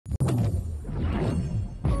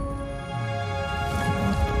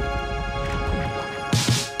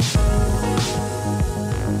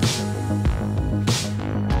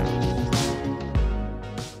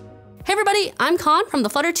I'm Khanh from the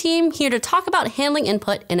Flutter team, here to talk about handling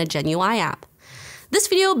input in a GenUI app. This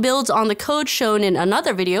video builds on the code shown in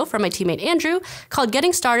another video from my teammate Andrew called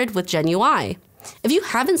Getting Started with GenUI. If you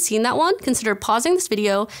haven't seen that one, consider pausing this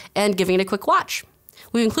video and giving it a quick watch.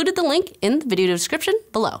 We've included the link in the video description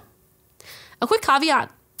below. A quick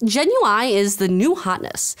caveat. GenUI is the new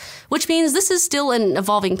hotness, which means this is still an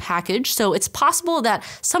evolving package, so it's possible that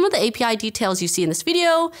some of the API details you see in this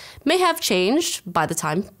video may have changed by the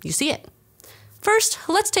time you see it. First,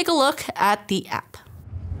 let's take a look at the app.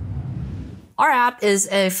 Our app is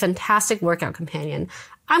a fantastic workout companion.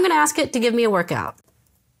 I'm going to ask it to give me a workout.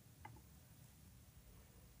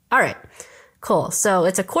 All right, cool. So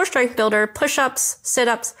it's a core strength builder, push-ups,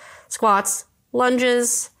 sit-ups, squats,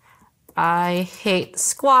 lunges. I hate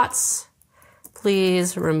squats.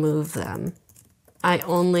 Please remove them. I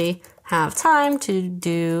only have time to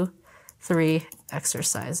do 3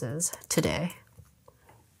 exercises today.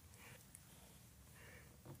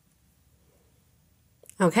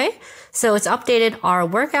 Okay, so it's updated our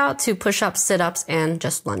workout to push-ups, sit-ups, and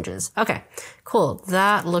just lunges. Okay, cool.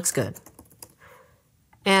 That looks good.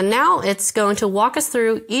 And now it's going to walk us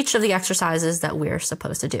through each of the exercises that we're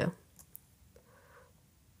supposed to do.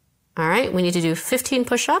 All right, we need to do 15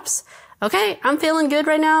 push-ups. Okay, I'm feeling good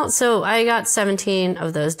right now, so I got 17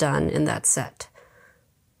 of those done in that set.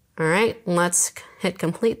 All right, let's hit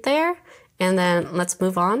complete there, and then let's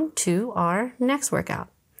move on to our next workout,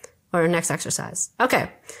 or next exercise. Okay,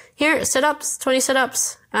 here, sit-ups, 20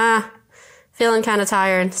 sit-ups. Feeling kind of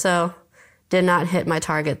tired, so did not hit my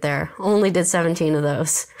target there. Only did 17 of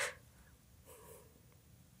those.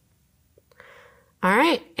 All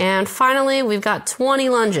right, and finally, we've got 20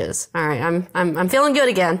 lunges. All right, I'm feeling good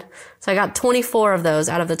again. So I got 24 of those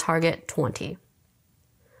out of the target 20.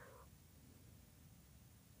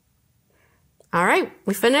 All right,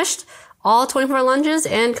 we finished all 24 lunges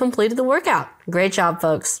and completed the workout. Great job,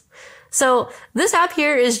 folks. So this app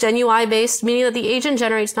here is GenUI based, meaning that the agent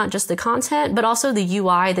generates not just the content, but also the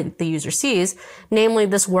UI that the user sees, namely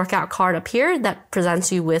this workout card up here that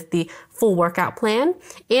presents you with the full workout plan,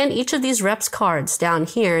 and each of these reps cards down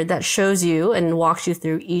here that shows you and walks you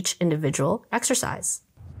through each individual exercise.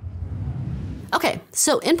 Okay,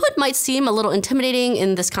 so input might seem a little intimidating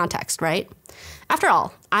in this context, right? After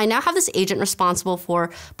all, I now have this agent responsible for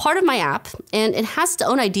part of my app, and it has its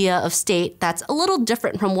own idea of state that's a little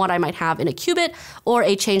different from what I might have in a qubit or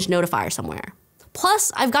a change notifier somewhere.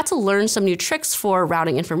 Plus, I've got to learn some new tricks for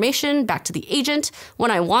routing information back to the agent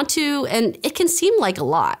when I want to, and it can seem like a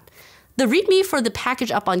lot. The README for the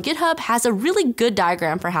package up on GitHub has a really good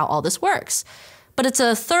diagram for how all this works. But it's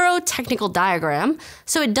a thorough technical diagram,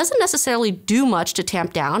 so it doesn't necessarily do much to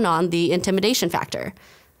tamp down on the intimidation factor.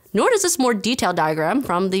 Nor does this more detailed diagram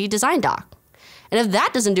from the design doc. And if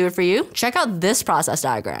that doesn't do it for you, check out this process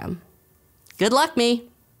diagram. Good luck, me.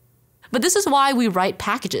 But this is why we write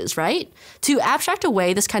packages, right? To abstract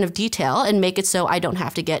away this kind of detail and make it so I don't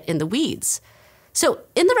have to get in the weeds. So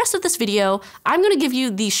in the rest of this video, I'm going to give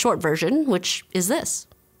you the short version, which is this.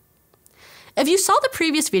 If you saw the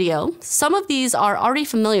previous video, some of these are already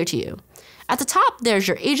familiar to you. At the top, there's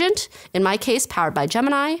your agent, in my case, powered by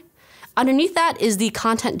Gemini. Underneath that is the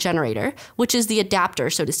content generator, which is the adapter,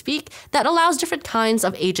 so to speak, that allows different kinds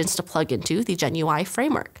of agents to plug into the GenUI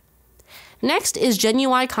framework. Next is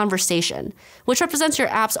GenUI Conversation, which represents your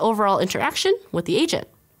app's overall interaction with the agent.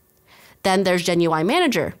 Then there's GenUI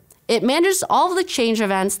Manager. It manages all of the change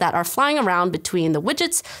events that are flying around between the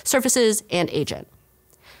widgets, surfaces, and agent.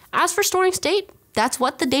 As for storing state, that's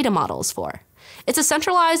what the data model is for. It's a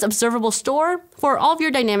centralized observable store for all of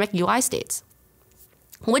your dynamic UI states.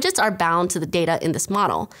 Widgets are bound to the data in this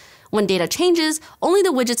model. When data changes, only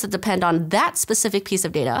the widgets that depend on that specific piece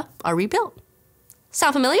of data are rebuilt.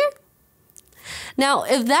 Sound familiar? Now,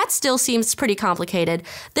 if that still seems pretty complicated,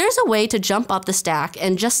 there's a way to jump up the stack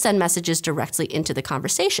and just send messages directly into the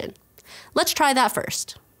conversation. Let's try that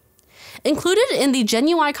first. Included in the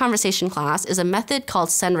GenUI Conversation class is a method called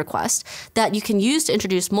sendRequest that you can use to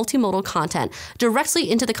introduce multimodal content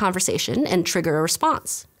directly into the conversation and trigger a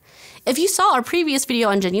response. If you saw our previous video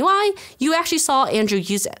on GenUI, you actually saw Andrew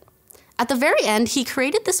use it. At the very end, he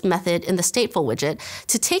created this method in the stateful widget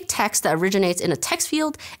to take text that originates in a text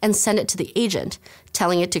field and send it to the agent,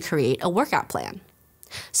 telling it to create a workout plan.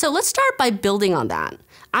 So let's start by building on that.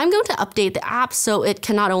 I'm going to update the app so it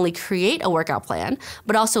can not only create a workout plan,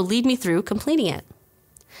 but also lead me through completing it.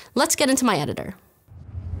 Let's get into my editor.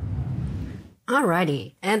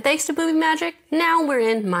 Alrighty, and thanks to Movie Magic, now we're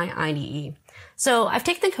in my IDE. So I've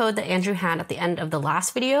taken the code that Andrew had at the end of the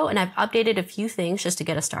last video, and I've updated a few things just to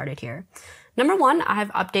get us started here. Number one, I've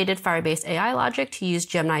updated Firebase AI logic to use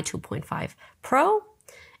Gemini 2.5 Pro.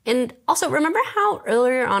 And also, remember how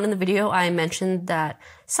earlier on in the video I mentioned that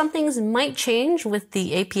some things might change with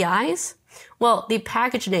the APIs? Well, the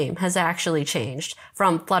package name has actually changed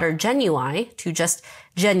from Flutter GenUI to just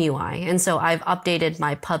GenUI. And so I've updated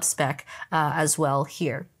my pub spec as well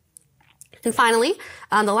here. And finally,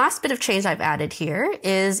 the last bit of change I've added here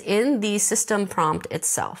is in the system prompt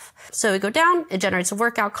itself. So we go down, it generates a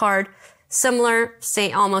workout card, similar,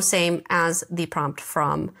 almost same as the prompt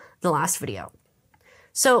from the last video.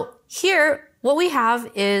 So here, what we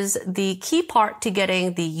have is the key part to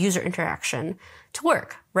getting the user interaction to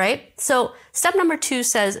work, right? So step number 2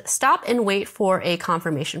 says, stop and wait for a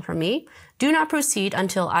confirmation from me. Do not proceed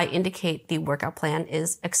until I indicate the workout plan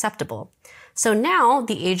is acceptable. So now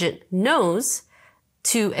the agent knows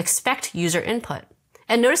to expect user input.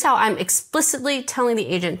 And notice how I'm explicitly telling the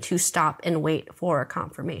agent to stop and wait for a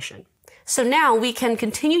confirmation. So now we can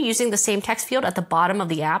continue using the same text field at the bottom of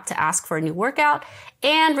the app to ask for a new workout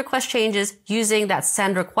and request changes using that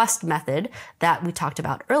send request method that we talked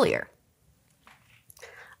about earlier.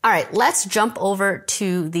 All right, let's jump over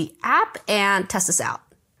to the app and test this out.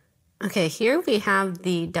 Okay, here we have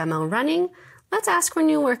the demo running. Let's ask for a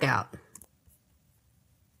new workout.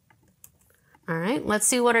 All right, let's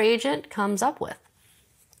see what our agent comes up with.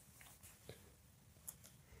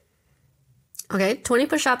 Okay, 20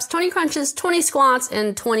 push-ups, 20 crunches, 20 squats,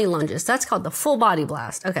 and 20 lunges. That's called the full body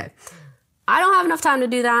blast. Okay, I don't have enough time to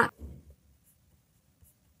do that.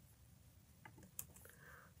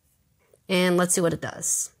 And let's see what it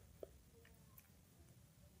does.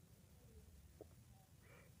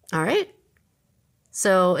 All right,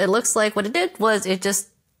 so it looks like what it did was it just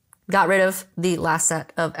got rid of the last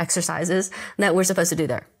set of exercises that we're supposed to do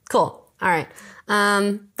there. Cool. All right,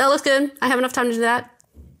 that looks good. I have enough time to do that.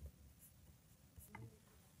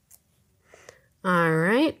 All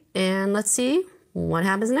right, and let's see what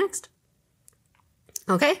happens next.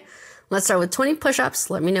 Okay, let's start with 20 push-ups.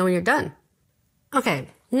 Let me know when you're done. Okay,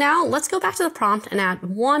 now let's go back to the prompt and add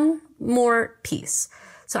one more piece.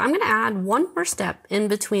 So I'm going to add one more step in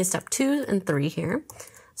between step 2 and 3 here.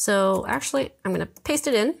 So actually, I'm going to paste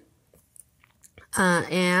it in.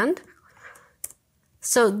 And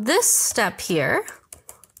so this step here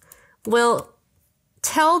will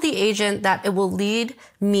tell the agent that it will lead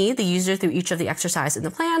me, the user, through each of the exercises in the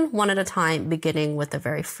plan, one at a time, beginning with the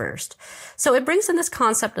very first. So it brings in this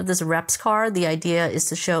concept of this reps card. The idea is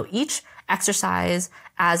to show each exercise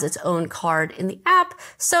as its own card in the app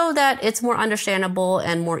so that it's more understandable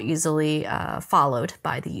and more easily followed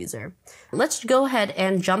by the user. Let's go ahead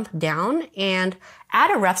and jump down and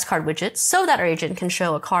add a RepsCard widget so that our agent can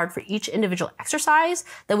show a card for each individual exercise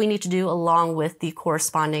that we need to do along with the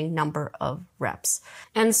corresponding number of reps.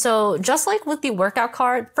 And so just like with the workout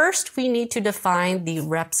card, first we need to define the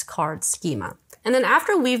RepsCard schema. And then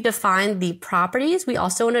after we've defined the properties, we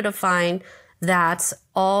also want to define that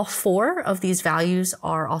all 4 of these values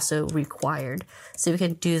are also required. So we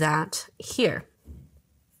can do that here.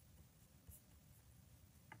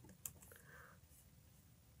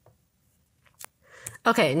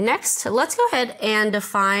 Okay, next, let's go ahead and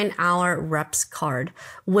define our RepsCard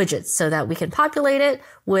widget so that we can populate it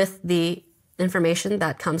with the information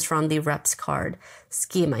that comes from the RepsCard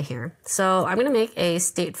schema here. So I'm going to make a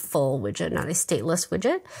stateful widget, not a stateless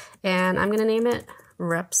widget, and I'm going to name it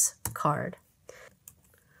RepsCard.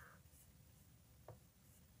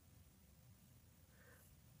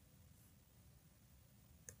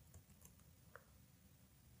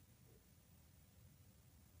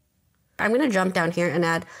 I'm going to jump down here and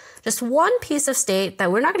add just one piece of state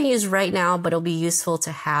that we're not going to use right now, but it'll be useful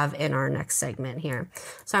to have in our next segment here.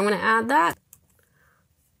 So I'm going to add that.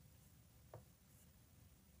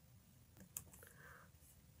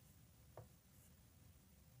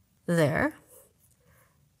 There.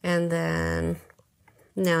 And then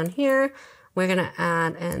down here, we're going to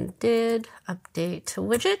add and did update to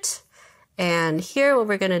widget. And here what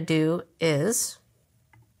we're going to do is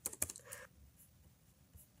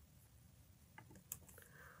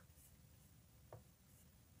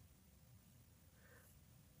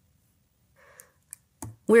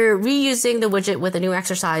we're reusing the widget with a new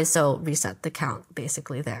exercise, so reset the count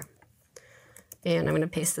basically there. And I'm going to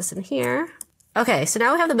paste this in here. Okay, so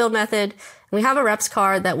now we have the build method. We have a reps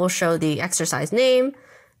card that will show the exercise name,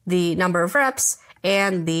 the number of reps,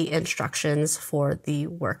 and the instructions for the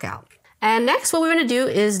workout. And next, what we want to do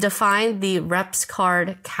is define the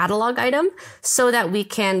RepsCard catalog item so that we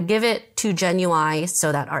can give it to GenUI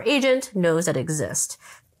so that our agent knows that it exists.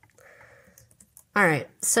 All right,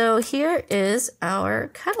 so here is our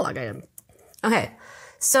catalog item. Okay,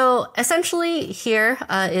 so essentially here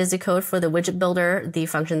is the code for the widget builder, the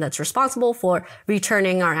function that's responsible for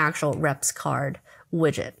returning our actual RepsCard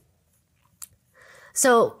widget.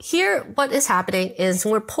 So here, what is happening is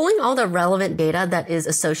we're pulling all the relevant data that is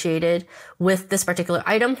associated with this particular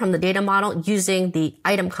item from the data model using the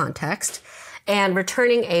item context and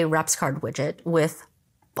returning a RepsCard widget with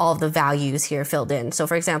all of the values here filled in. So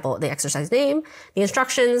for example, the exercise name, the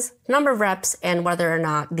instructions, number of reps, and whether or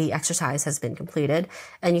not the exercise has been completed.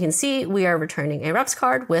 And you can see we are returning a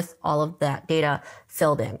RepsCard with all of that data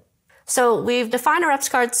filled in. So we've defined a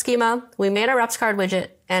RepsCard schema, we made a RepsCard widget,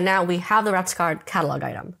 and now we have the RepsCard catalog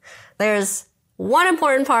item. There's one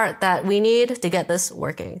important part that we need to get this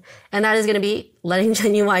working, and that is going to be letting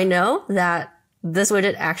GenUI know that this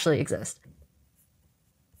widget actually exists.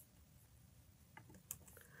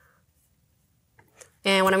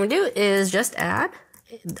 And what I'm going to do is just add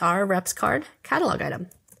our RepsCard catalog item.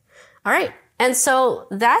 All right. And so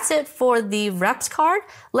that's it for the RepsCard.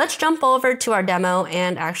 Let's jump over to our demo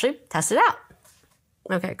and actually test it out.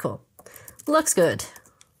 Okay, cool. Looks good.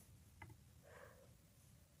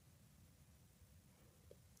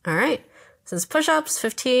 All right. So this push-ups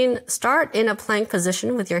 15. Start in a plank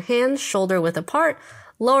position with your hands shoulder width apart.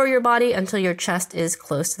 Lower your body until your chest is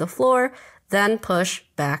close to the floor. Then push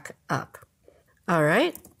back up. All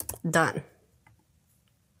right. Done.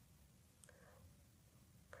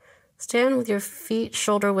 Stand with your feet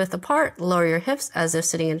shoulder width apart, lower your hips as if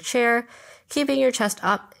sitting in a chair, keeping your chest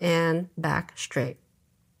up and back straight.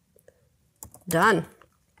 Done.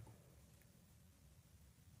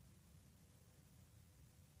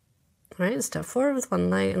 All right, step forward with one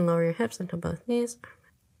leg and lower your hips until both knees.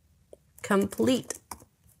 Complete.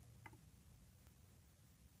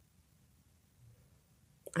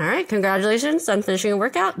 All right, congratulations on finishing your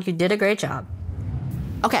workout. You did a great job.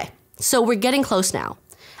 Okay, so we're getting close now.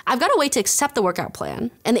 I've got to wait to accept the workout plan,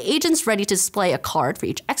 and the agent's ready to display a card for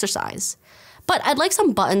each exercise. But I'd like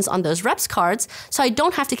some buttons on those reps cards so I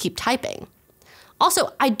don't have to keep typing.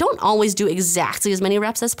 Also, I don't always do exactly as many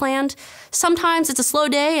reps as planned. Sometimes it's a slow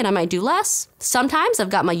day and I might do less. Sometimes I've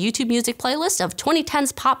got my YouTube music playlist of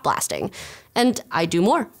 2010s pop blasting, and I do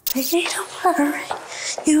more. You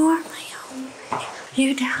are my own.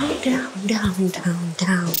 You down, down, down, down,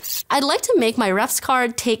 down. I'd like to make my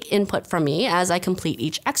RepsCard take input from me as I complete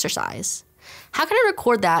each exercise. How can I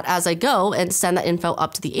record that as I go and send that info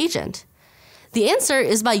up to the agent? The answer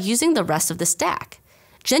is by using the rest of the stack.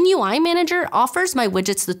 GenUI Manager offers my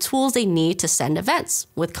widgets the tools they need to send events,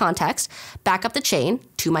 with context, back up the chain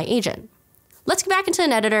to my agent. Let's get back into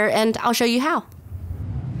an editor and I'll show you how.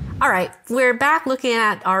 All right, we're back looking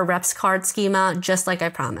at our RepsCard schema just like I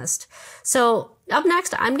promised. So up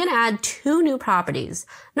next, I'm going to add two new properties.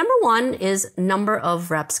 Number one is number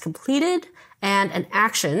of reps completed and an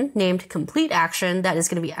action named complete action that is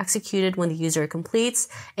going to be executed when the user completes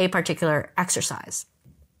a particular exercise.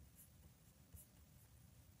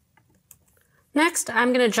 Next,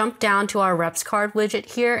 I'm going to jump down to our RepsCard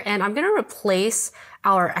widget here, and I'm going to replace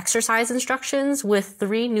our exercise instructions with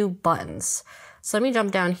 3 new buttons. So let me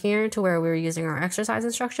jump down here to where we were using our exercise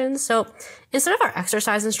instructions. So instead of our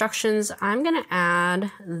exercise instructions, I'm going to add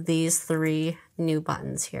these 3 new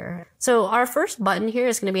buttons here. So our first button here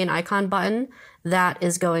is going to be an icon button that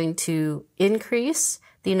is going to increase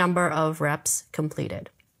the number of reps completed.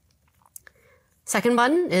 Second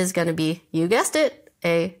button is going to be, you guessed it,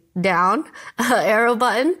 a down arrow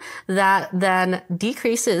button that then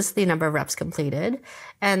decreases the number of reps completed.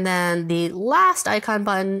 And then the last icon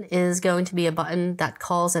button is going to be a button that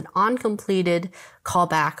calls an onCompleted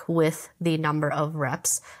callback with the number of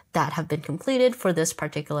reps that have been completed for this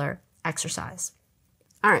particular exercise.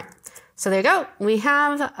 All right, so there you go. We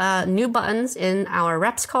have new buttons in our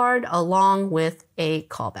RepsCard along with a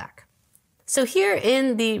callback. So here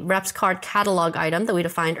in the RepsCard catalog item that we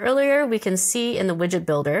defined earlier, we can see in the widget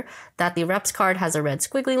builder that the RepsCard has a red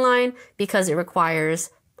squiggly line because it requires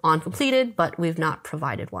onCompleted, but we've not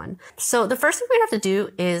provided one. So the first thing we have to do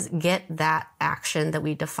is get that action that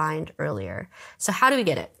we defined earlier. So how do we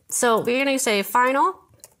get it? So we're going to say final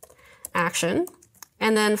action,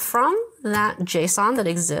 and then from that JSON that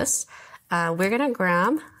exists, we're going to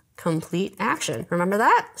grab complete action. Remember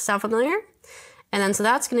that? Sound familiar? And then so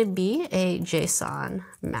that's going to be a JSON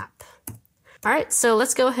map. All right, so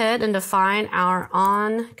let's go ahead and define our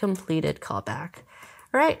onCompleted callback.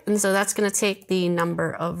 All right, and so that's going to take the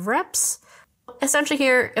number of reps. Essentially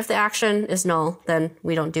here, if the action is null, then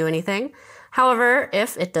we don't do anything. However,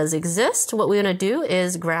 if it does exist, what we want to do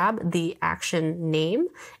is grab the action name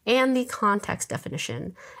and the context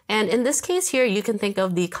definition. And in this case here, you can think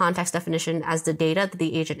of the context definition as the data that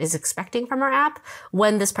the agent is expecting from our app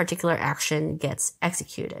when this particular action gets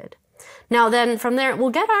executed. Now then from there, we'll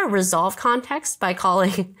get our resolve context by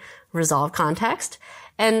calling resolve context.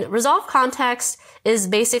 And resolve context is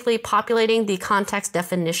basically populating the context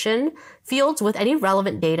definition fields with any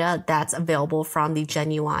relevant data that's available from the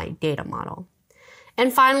GenUI data model.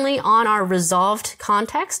 And finally, on our resolved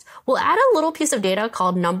context, we'll add a little piece of data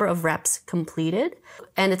called number of reps completed,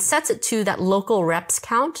 and it sets it to that local reps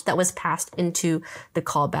count that was passed into the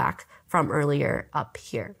callback from earlier up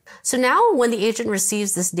here. So now when the agent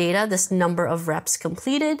receives this data, this number of reps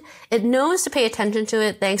completed, it knows to pay attention to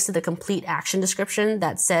it thanks to the complete action description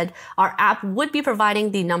that said our app would be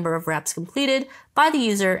providing the number of reps completed by the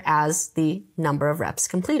user as the number of reps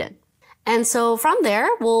completed. And so from there,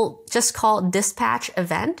 we'll just call dispatch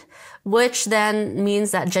event, which then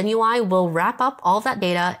means that GenUI will wrap up all of that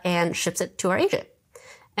data and ships it to our agent.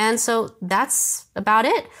 And so that's about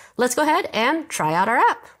it. Let's go ahead and try out our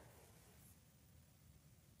app.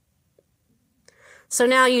 So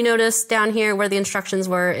now you notice down here where the instructions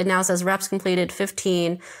were, it now says reps completed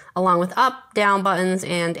 15 along with up, down buttons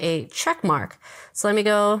and a check mark. So let me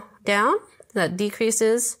go down, that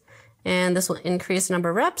decreases, and this will increase the number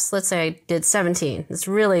of reps. Let's say I did 17. It's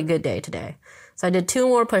really a good day today. So I did 2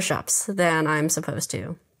 more push-ups than I'm supposed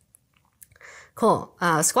to. Cool.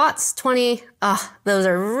 Squats, 20. Those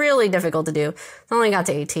are really difficult to do. I only got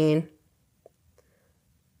to 18.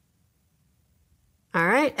 All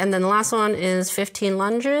right, and then the last one is 15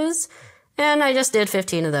 lunges, and I just did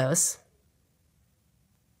 15 of those.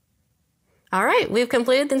 All right, we've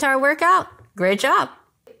completed the entire workout. Great job.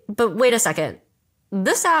 But wait a second.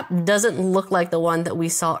 This app doesn't look like the one that we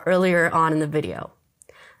saw earlier on in the video.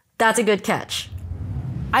 That's a good catch.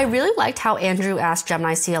 I really liked how Andrew asked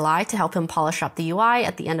Gemini CLI to help him polish up the UI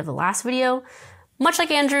at the end of the last video. Much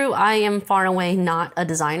like Andrew, I am far and away not a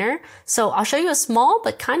designer, so I'll show you a small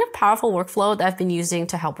but kind of powerful workflow that I've been using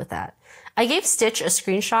to help with that. I gave Stitch a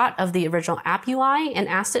screenshot of the original app UI and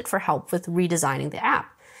asked it for help with redesigning the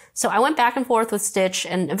app. So I went back and forth with Stitch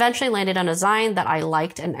and eventually landed on a design that I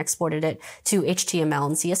liked and exported it to HTML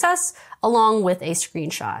and CSS along with a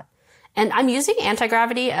screenshot. And I'm using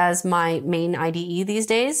Antigravity as my main IDE these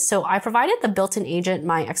days, so I provided the built-in agent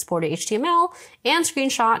my exported HTML and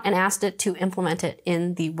screenshot and asked it to implement it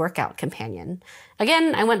in the workout companion.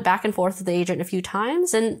 Again, I went back and forth with the agent a few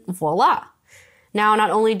times and voila! Now,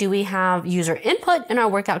 not only do we have user input in our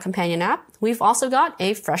workout companion app, we've also got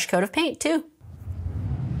a fresh coat of paint too.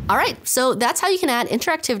 All right, so that's how you can add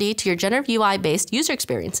interactivity to your Generative UI-based user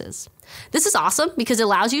experiences. This is awesome because it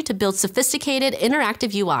allows you to build sophisticated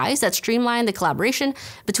interactive UIs that streamline the collaboration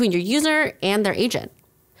between your user and their agent.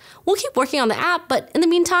 We'll keep working on the app, but in the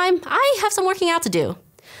meantime, I have some working out to do.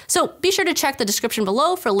 So be sure to check the description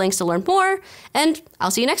below for links to learn more, and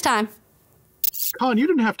I'll see you next time. Khanh, you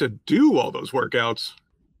didn't have to do all those workouts.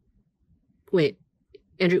 Wait,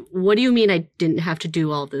 Andrew, what do you mean I didn't have to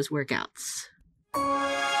do all of those workouts?